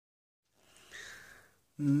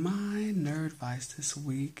My Nerdvice this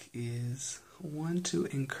week is one to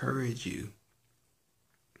encourage you.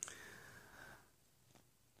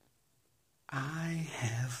 I'm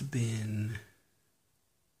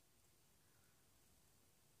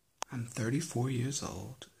 34 years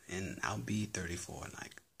old, and I'll be 34 in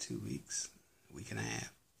like 2 weeks, a week and a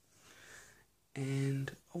half.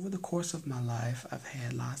 And over the course of my life, I've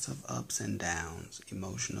had lots of ups and downs,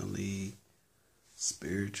 emotionally,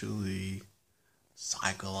 spiritually,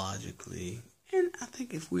 psychologically. And I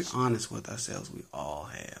think if we're honest with ourselves, we all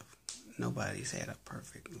have. Nobody's had a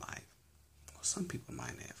perfect life. Well, some people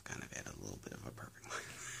might have kind of had a little bit of a perfect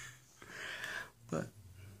life. But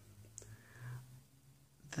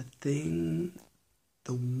the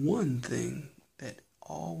one thing that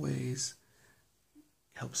always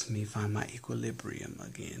helps me find my equilibrium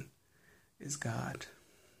again is God.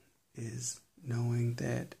 Is knowing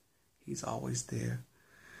that He's always there,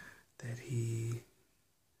 that He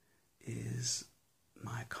is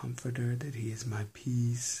my comforter, that He is my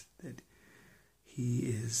peace, that He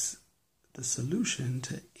is the solution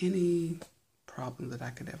to any problem that I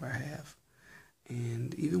could ever have.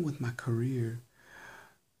 And even with my career,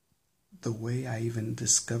 the way I even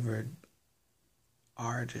discovered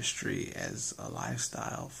artistry as a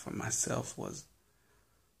lifestyle for myself was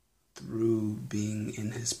through being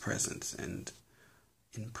in His presence and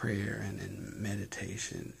in prayer and in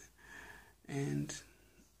meditation. And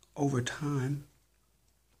over time,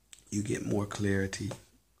 you get more clarity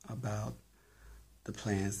about the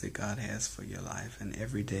plans that God has for your life. And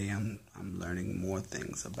every day I'm learning more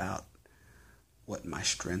things about what my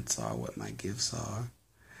strengths are, what my gifts are.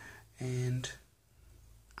 And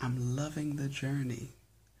I'm loving the journey.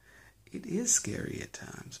 It is scary at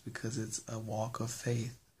times because it's a walk of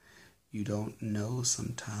faith. You don't know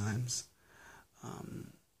sometimes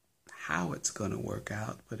how it's going to work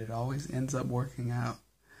out, but it always ends up working out.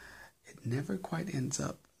 It never quite ends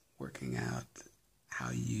up working out how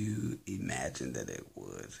you imagined that it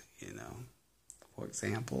would, For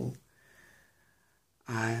example,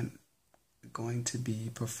 I'm going to be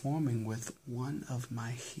performing with one of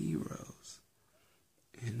my heroes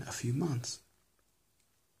in a few months.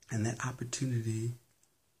 And that opportunity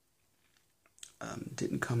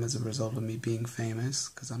didn't come as a result of me being famous,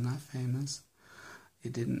 because I'm not famous.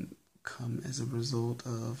 It didn't come as a result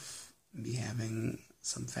of me having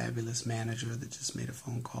some fabulous manager that just made a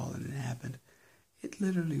phone call and it happened. It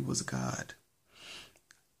literally was God.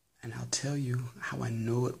 And I'll tell you how I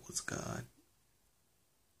know it was God.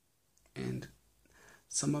 And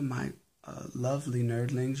some of my lovely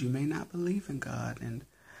nerdlings, you may not believe in God, and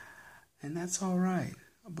that's all right.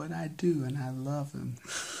 But I do, and I love Him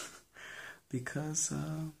because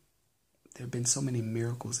there have been so many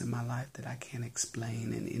miracles in my life that I can't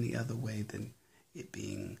explain in any other way than it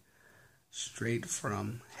being straight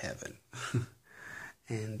from heaven.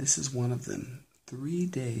 And this is one of them. 3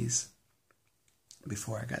 days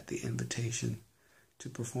before I got the invitation to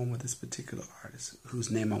perform with this particular artist, whose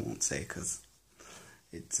name I won't say because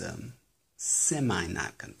it's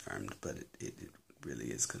semi-not confirmed, but it really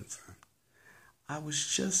is confirmed. I was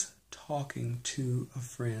just talking to a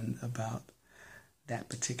friend about that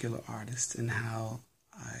particular artist and how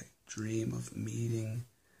I dream of meeting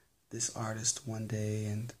this artist one day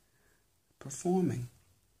and performing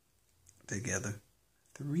together.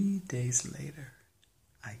 3 days later,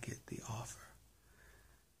 I get the offer.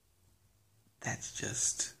 That's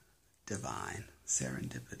just divine,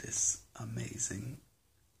 serendipitous, amazing.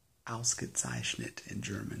 Ausgezeichnet in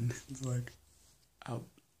German. It's like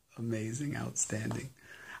amazing, outstanding.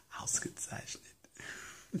 Ausgezeichnet.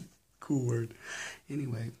 Cool word.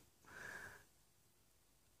 Anyway,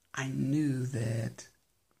 I knew that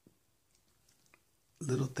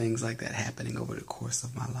little things like that happening over the course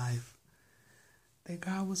of my life, that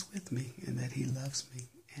God was with me and that He loves me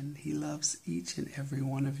and He loves each and every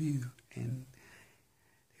one of you. And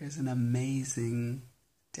there's an amazing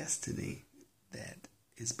destiny that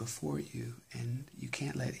is before you, and you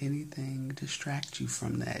can't let anything distract you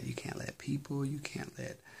from that. You can't let people, you can't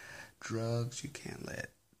let drugs, you can't let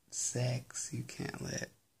sex, you can't let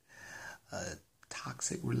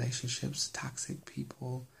toxic relationships, toxic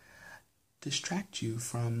people distract you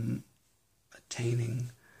from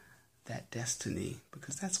attaining that destiny,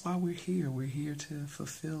 because that's why we're here. We're here to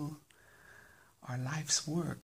fulfill our life's work.